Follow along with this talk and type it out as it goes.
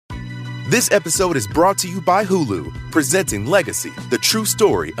This episode is brought to you by Hulu, presenting Legacy, the true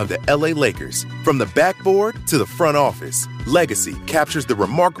story of the LA Lakers. From the backboard to the front office, Legacy captures the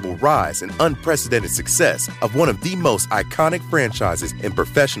remarkable rise and unprecedented success of one of the most iconic franchises in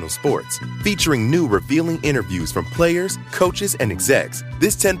professional sports. Featuring new revealing interviews from players, coaches, and execs,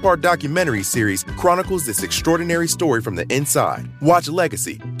 this 10-part documentary series chronicles this extraordinary story from the inside. Watch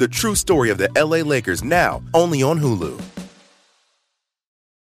Legacy, the true story of the LA Lakers, now only on Hulu.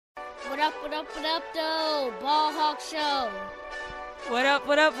 What up, though? Ball Hawk Show. What up,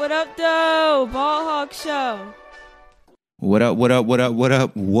 though? Ball Hawk Show. What up,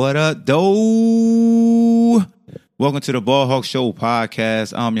 though? Welcome to the Ball Hawk Show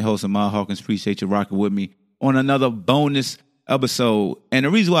podcast. I'm your host, Ahmad Hawkins. Appreciate you rocking with me on another bonus episode. And the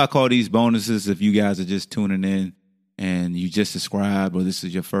reason why I call these bonuses, if you guys are just tuning in and you just subscribed or this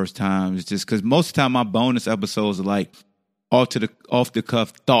is your first time, it's just because most of the time my bonus episodes are like off the cuff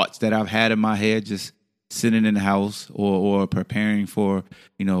thoughts that I've had in my head, just sitting in the house or preparing for,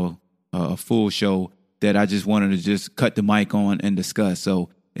 a full show that I just wanted to just cut the mic on and discuss. So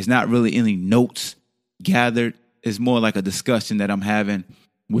it's not really any notes gathered. It's more like a discussion that I'm having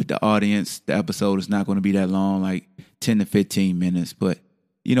with the audience. The episode is not going to be that long, like 10 to 15 minutes, but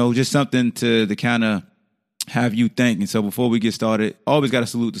just something to kind of have you think. And so before we get started, always got to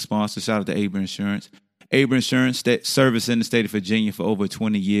salute the sponsor. Shout out to Aber Insurance. Aber Insurance, service in the state of Virginia for over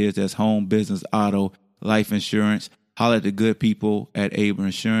 20 years. That's home, business, auto, life insurance. Holler at the good people at Aber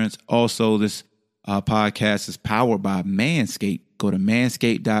Insurance. Also, this podcast is powered by Manscaped. Go to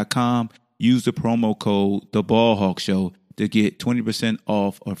manscaped.com. Use the promo code The Ball Hawk Show to get 20%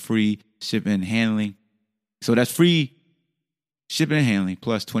 off or free shipping and handling. So that's free shipping and handling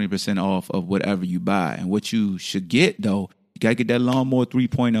plus 20% off of whatever you buy. And what you should get, though, you got to get that Lawnmower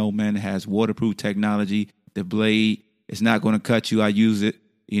 3.0, man. It has waterproof technology. The blade is not going to cut you. I use it,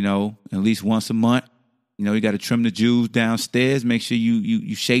 at least once a month. You got to trim the jewels downstairs. Make sure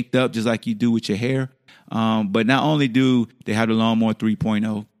you shaped up just like you do with your hair. But not only do they have the Lawnmower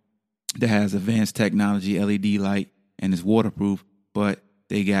 3.0 that has advanced technology, LED light, and is waterproof, but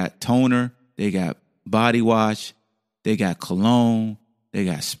they got toner, they got body wash, they got cologne, they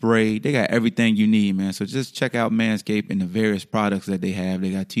got spray, they got everything you need, man. So just check out Manscaped and the various products that they have.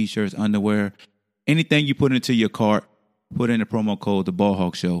 They got t-shirts, underwear, anything you put into your cart, put in the promo code The Ball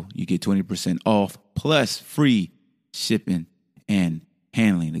Hawk Show. You get 20% off plus free shipping and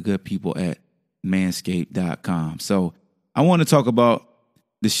handling. The good people at manscaped.com. So I want to talk about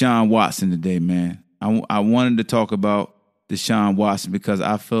Deshaun Watson today, man. I wanted to talk about Deshaun Watson because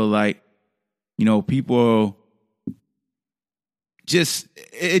I feel like, people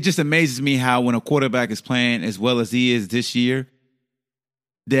it just amazes me how when a quarterback is playing as well as he is this year,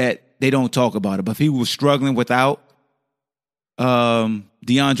 that they don't talk about it. But if he was struggling without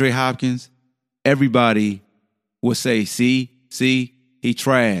DeAndre Hopkins, everybody would say, see, he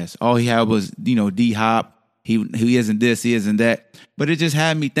trash. All he had was, D-Hop. He isn't this, he isn't that. But it just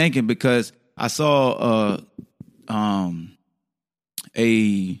had me thinking because I saw what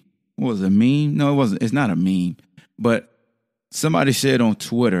was it, a meme? No, it wasn't. It's not a meme. But somebody shared on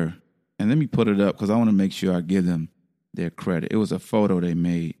Twitter, and let me put it up because I want to make sure I give them their credit. It was a photo they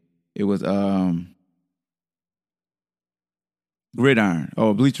made. It was Gridiron,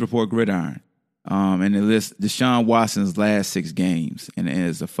 Bleacher Report Gridiron. And it lists Deshaun Watson's last 6 games, and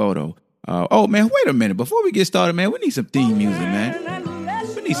it's a photo. Man, wait a minute. Before we get started, man, we need some theme music, man.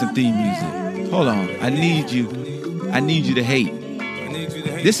 We need some theme music. Hold on. I need you to hate.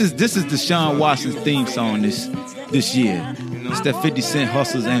 This is Deshaun Watson's theme song this year. It's that 50 Cent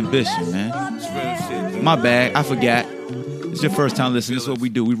Hustler's Ambition, man. My bad. I forgot. It's your first time listening. This is what we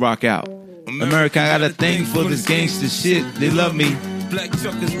do. We rock out. America, I got a thing for this gangster shit. They love me.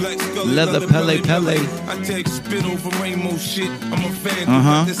 Leather Pele. I take spit over rainbow shit. I'm a fan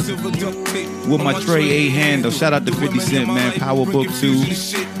with my Trey A handle. Shout out to 50 Cent, man. Power Book 2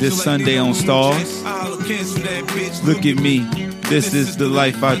 this Sunday on Stars. Look at me. This is the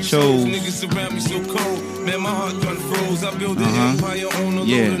life I chose. Man, my heart done froze. I build an empire on the load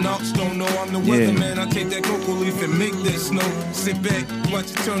and ox don't know I'm the weatherman. I take that cocoa leaf and make that snow. Sit back, watch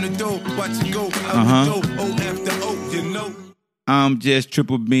it turn the dough, watch it go out the dough. O after O, I'm just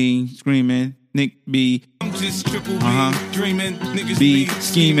triple beam screaming, Nick B. I'm just triple beam dreaming, niggas be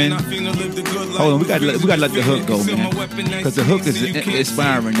scheming. Hold on, we gotta let the hook go, man, because the hook is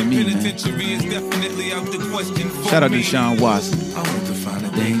inspiring to me, man. Shout out to Deshaun Watson. I want to find the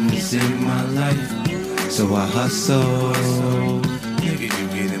things in my life, so I hustle. Nigga, you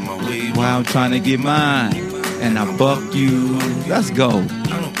get in my way while I'm trying to get mine, and I buck you. Let's go. I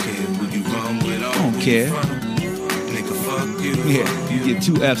don't care who you run with. I don't care. Nigga, fuck you. Yeah. get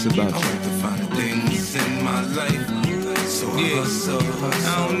 2 F's about you. Things in my life.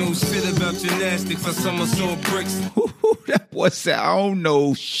 I don't know shit about gymnastics. I somersault bricks. That boy said, I don't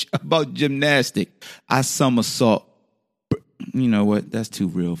know about gymnastics. I somersault. You know what? That's too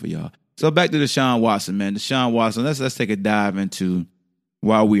real for y'all. So back to Deshaun Watson, man. Deshaun Watson, let's take a dive into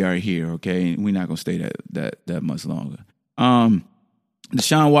why we are here, okay? We're not going to stay that much longer.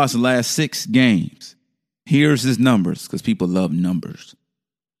 Deshaun Watson last 6 games. Here's his numbers, because people love numbers.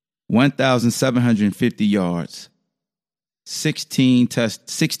 1,750 yards, 16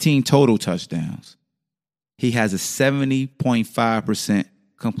 total touchdowns. He has a 70.5%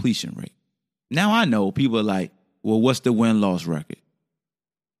 completion rate. Now I know people are like, well, what's the win-loss record?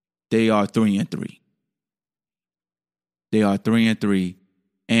 They are 3-3. They are 3-3.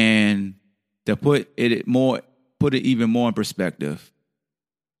 And to put it even more in perspective,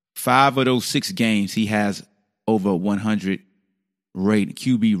 5 of those 6 games he has over 100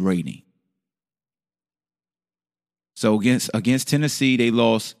 QB rating. So against Tennessee, they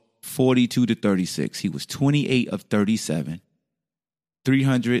lost 42-36. He was 28 of 37,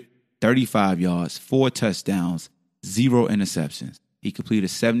 335 yards, 4 touchdowns, 0 interceptions. He completed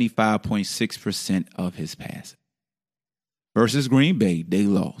 75.6% of his passes. Versus Green Bay, they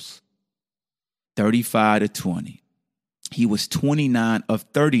lost 35-20. He was 29 of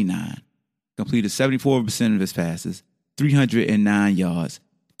 39, completed 74% of his passes, 309 yards,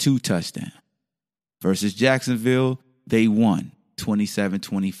 2 touchdowns. Versus Jacksonville, they won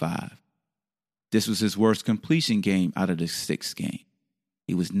 27-25. This was his worst completion game out of the 6 games.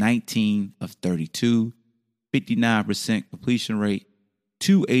 He was 19 of 32, 59% completion rate,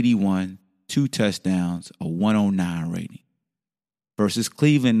 281, 2 touchdowns, a 109 rating. Versus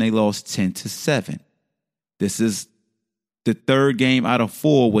Cleveland, they lost 10-7. This is the 3rd game out of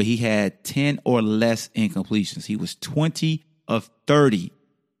 4 where he had 10 or less incompletions. He was 20 of 30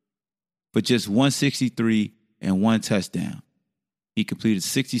 for just 163 and 1 touchdown. He completed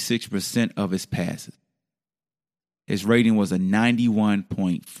 66% of his passes. His rating was a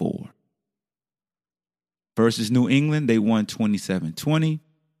 91.4. Versus New England, they won 27-20.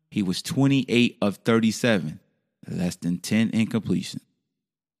 He was 28 of 37, less than 10 incompletions.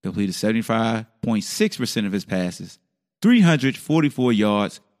 Completed 75.6% of his passes, 344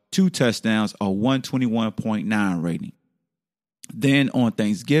 yards, 2 touchdowns, a 121.9 rating. Then on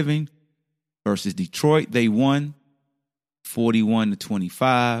Thanksgiving versus Detroit, they won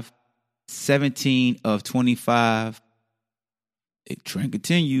 41-25, 17 of 25. The trend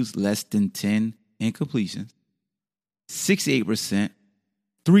continues, less than 10 incompletions, 68%,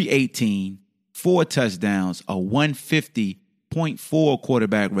 318, 4 touchdowns, a 150.4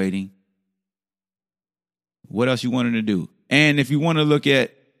 quarterback rating. What else you wanted to do? And if you want to look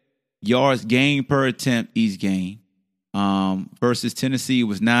at yards gained per attempt each game, versus Tennessee, it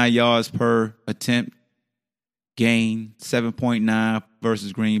was 9 yards per attempt gain, 7.9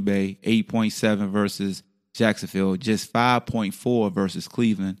 versus Green Bay, 8.7 versus Jacksonville, just 5.4 versus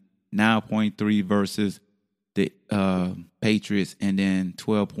Cleveland, 9.3 versus the Patriots, and then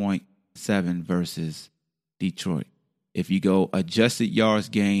 12.7 versus Detroit. If you go adjusted yards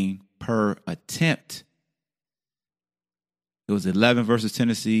gained per attempt, it was 11 versus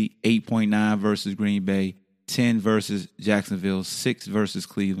Tennessee, 8.9 versus Green Bay, 10 versus Jacksonville, 6 versus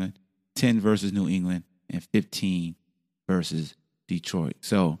Cleveland, 10 versus New England, and 15 versus Detroit.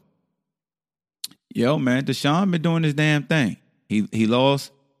 So, man, Deshaun been doing his damn thing. He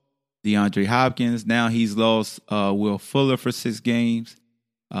lost DeAndre Hopkins. Now he's lost Will Fuller for 6 games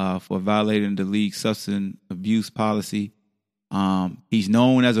for violating the league's substance abuse policy. He's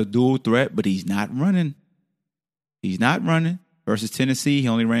known as a dual threat, but he's not running. He's not running. Versus Tennessee, he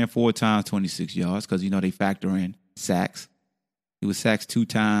only ran 4 times, 26 yards, because, they factor in sacks. He was sacked 2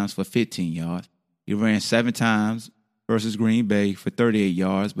 times for 15 yards. He ran 7 times versus Green Bay for 38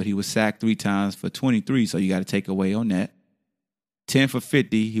 yards, but he was sacked 3 times for 23, so you got to take away on that. 10 for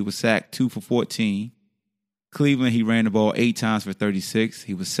 50, he was sacked 2 for 14. Cleveland, he ran the ball 8 times for 36.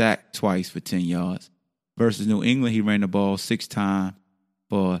 He was sacked twice for 10 yards. Versus New England, he ran the ball 6 times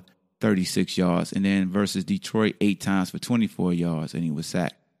for 36 yards. And then versus Detroit, 8 times for 24 yards, and he was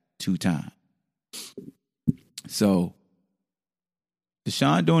sacked 2 times. So,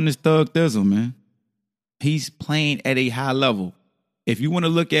 Deshaun doing this thug thizzle, man. He's playing at a high level. If you want to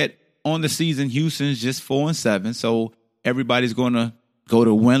look at on the season, Houston's just 4-7, so everybody's going to go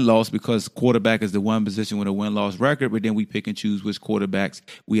to win-loss because quarterback is the one position with a win-loss record, but then we pick and choose which quarterbacks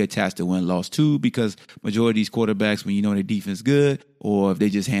we attach the win-loss to, because majority of these quarterbacks, when you know their defense good, or if they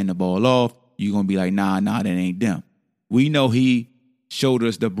just hand the ball off, you're going to be like, nah, that ain't them. We know he showed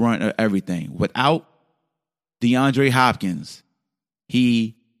us the brunt of everything. Without DeAndre Hopkins,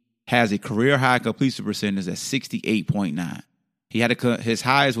 he has a career high completion percentage at 68.9. His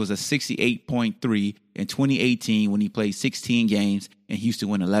highest was a 68.3 in 2018 when he played 16 games and Houston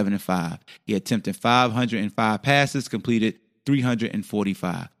went 11-5. He attempted 505 passes, completed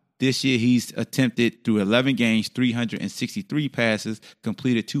 345. This year, he's attempted through 11 games, 363 passes,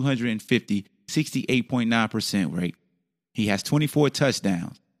 completed 250, 68.9% rate. He has 24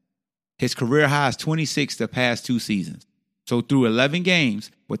 touchdowns. His career high is 26 the past 2 seasons. So through 11 games,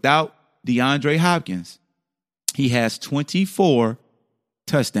 without DeAndre Hopkins, he has 24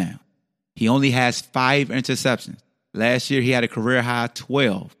 touchdowns. He only has 5 interceptions. Last year, he had a career high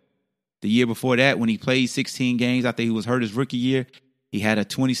 12. The year before that, when he played 16 games, I think he was hurt his rookie year, he had a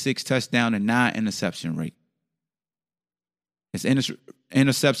 26 touchdown and 9 interception rate. His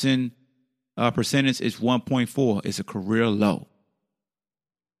interception percentage is 1.4. It's a career low.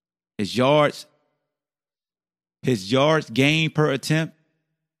 His yards gained per attempt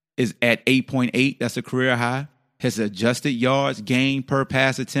is at 8.8. That's a career high. His adjusted yards gained per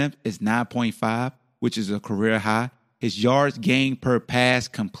pass attempt is 9.5, which is a career high. His yards gained per pass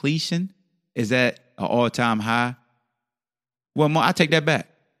completion is at an all-time high. Well, I take that back.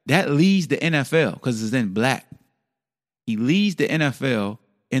 That leads the NFL because it's in black. He leads the NFL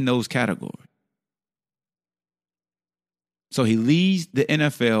in those categories. So he leads the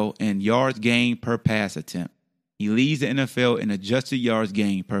NFL in yards gained per pass attempt. He leads the NFL in adjusted yards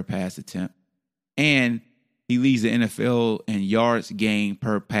gained per pass attempt. And he leads the NFL in yards gained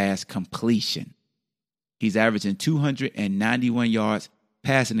per pass completion. He's averaging 291 yards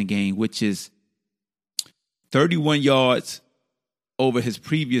passing the game, which is 31 yards over his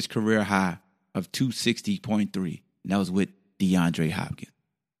previous career high of 260.3. And that was with DeAndre Hopkins.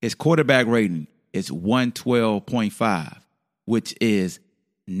 His quarterback rating is 112.5, which is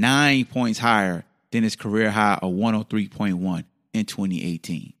 9 points higher than his career high of 103.1 in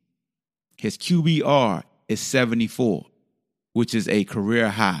 2018. His QBR is 74, which is a career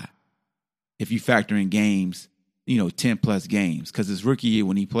high if you factor in games, 10-plus games. Because his rookie year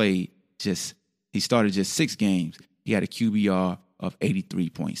when he started just 6 games, he had a QBR of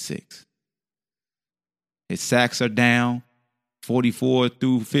 83.6. His sacks are down, 44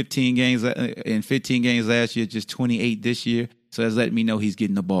 through 15 games, in 15 games last year, just 28 this year. So that's letting me know he's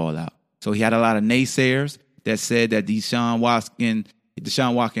getting the ball out. So he had a lot of naysayers that said that Deshaun Watson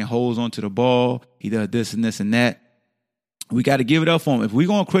holds onto the ball. He does this and this and that. We got to give it up for him. If we're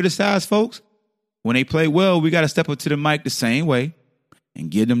going to criticize folks, when they play well, we got to step up to the mic the same way and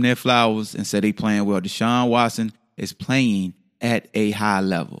give them their flowers and say they playing well. Deshaun Watson is playing at a high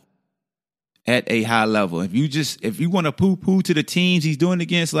level. At a high level. If you want to poo-poo to the teams he's doing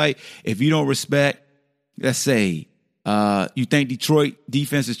against, like if you don't respect, let's say, you think Detroit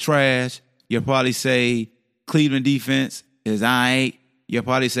defense is trash, you'll probably say Cleveland defense is all right. You'll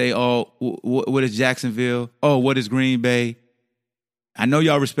probably say, oh, what is Jacksonville? Oh, what is Green Bay? I know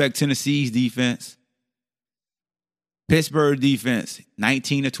y'all respect Tennessee's defense. Pittsburgh defense,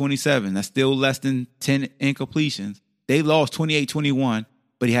 19-27. That's still less than 10 incompletions. They lost 28-21,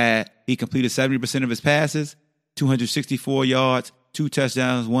 but he completed 70% of his passes, 264 yards, 2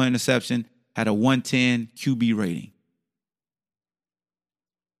 touchdowns, 1 interception, had a 110 QB rating.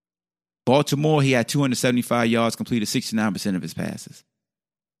 Baltimore, he had 275 yards, completed 69% of his passes.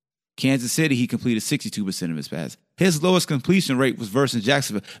 Kansas City, he completed 62% of his passes. His lowest completion rate was versus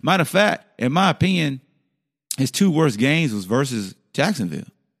Jacksonville. Matter of fact, in my opinion, his 2 worst games was versus Jacksonville.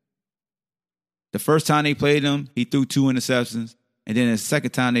 The first time they played him, he threw 2 interceptions. And then the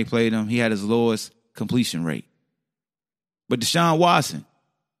second time they played him, he had his lowest completion rate. But Deshaun Watson,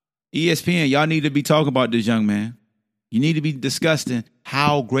 ESPN, y'all need to be talking about this young man. You need to be discussing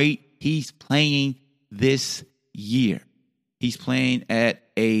how great he's playing this year. He's playing at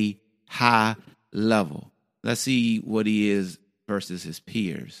a high level. Let's see what he is versus his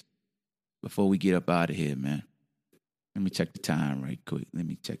peers before we get up out of here, man. Let me check the time right quick. Let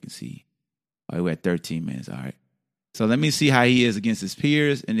me check and see. All right, we're at 13 minutes. All right. So let me see how he is against his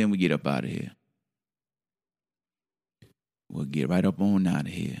peers, and then we get up out of here. We'll get right up on out of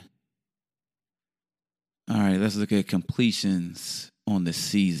here. All right, let's look at completions on the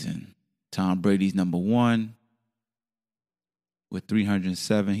season. Tom Brady's number 1 with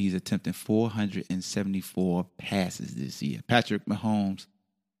 307. He's attempting 474 passes this year. Patrick Mahomes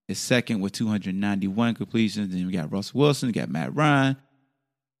is second with 291 completions. Then we got Russell Wilson, we got Matt Ryan.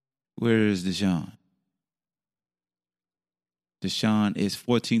 Where is Deshaun? Deshaun is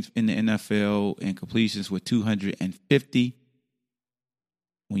 14th in the NFL in completions with 250.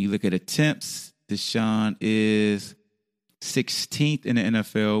 When you look at attempts, Deshaun is 16th in the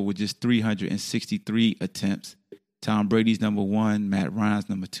NFL with just 363 attempts. Tom Brady's number 1. Matt Ryan's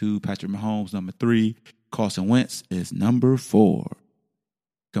number 2. Patrick Mahomes number 3. Carson Wentz is number 4.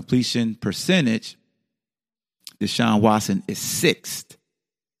 Completion percentage, Deshaun Watson is 6th.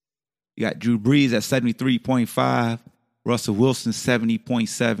 You got Drew Brees at 73.5. Russell Wilson,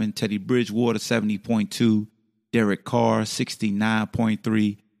 70.7. Teddy Bridgewater, 70.2. Derek Carr,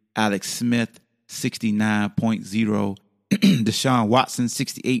 69.3. Alex Smith, 69.0. Deshaun Watson,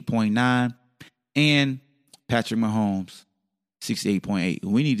 68.9. And Patrick Mahomes, 68.8.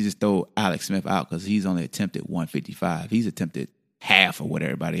 We need to just throw Alex Smith out because he's only attempted 155. He's attempted half of what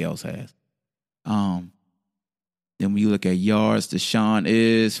everybody else has. Then when you look at yards, Deshaun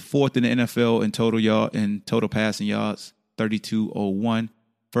is 4th in the NFL in total passing yards, 32.01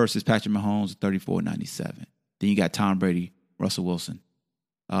 versus Patrick Mahomes, 34.97. Then you got Tom Brady, Russell Wilson.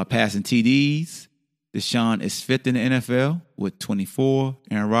 Passing TDs, Deshaun is 5th in the NFL with 24.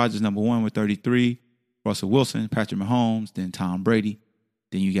 Aaron Rodgers, number 1 with 33. Russell Wilson, Patrick Mahomes, then Tom Brady.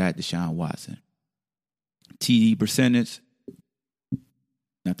 Then you got Deshaun Watson. TD percentage,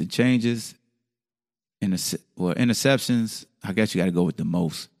 nothing changes. Interceptions, I guess you got to go with the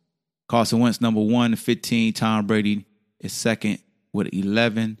most. Carson Wentz, number 1, 15. Tom Brady is 2nd with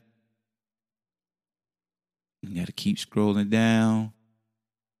 11. You got to keep scrolling down.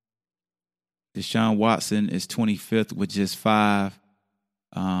 Deshaun Watson is 25th with just 5.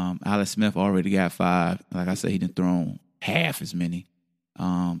 Alex Smith already got 5. Like I said, he didn't throw half as many.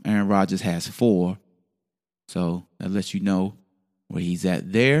 Aaron Rodgers has 4. So that lets you know where he's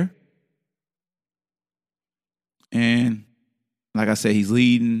at there. And like I said, he's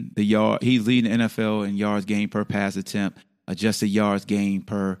leading the NFL in yards gained per pass attempt, adjusted yards gained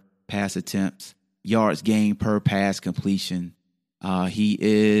per pass attempts, yards gained per pass completion. He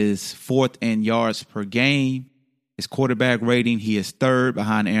is 4th in yards per game. His quarterback rating, he is 3rd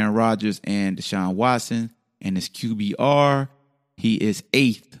behind Aaron Rodgers and Deshaun Watson. And his QBR, he is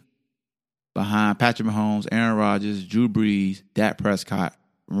 8th behind Patrick Mahomes, Aaron Rodgers, Drew Brees, Dak Prescott,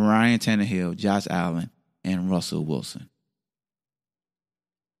 Ryan Tannehill, Josh Allen, and Russell Wilson.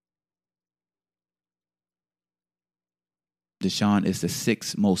 Deshaun is the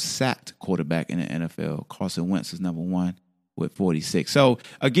 6th most sacked quarterback in the NFL. Carson Wentz is number 1 with 46. So,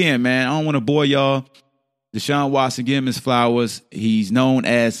 again, man, I don't want to bore y'all. Deshaun Watson, give him his flowers. He's known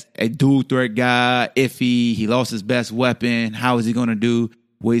as a dual-threat guy, iffy. He lost his best weapon. How is he going to do?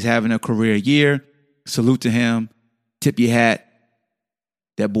 Well, he's having a career year. Salute to him. Tip your hat.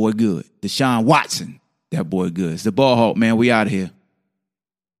 That boy good. Deshaun Watson. That boy good. It's the Ball Hawk, man. We out of here.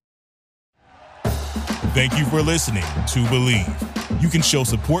 Thank you for listening to Believe. You can show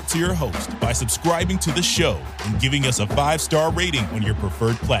support to your host by subscribing to the show and giving us a 5-star rating on your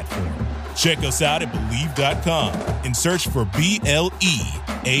preferred platform. Check us out at Believe.com and search for BLEAV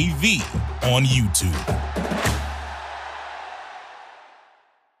on YouTube.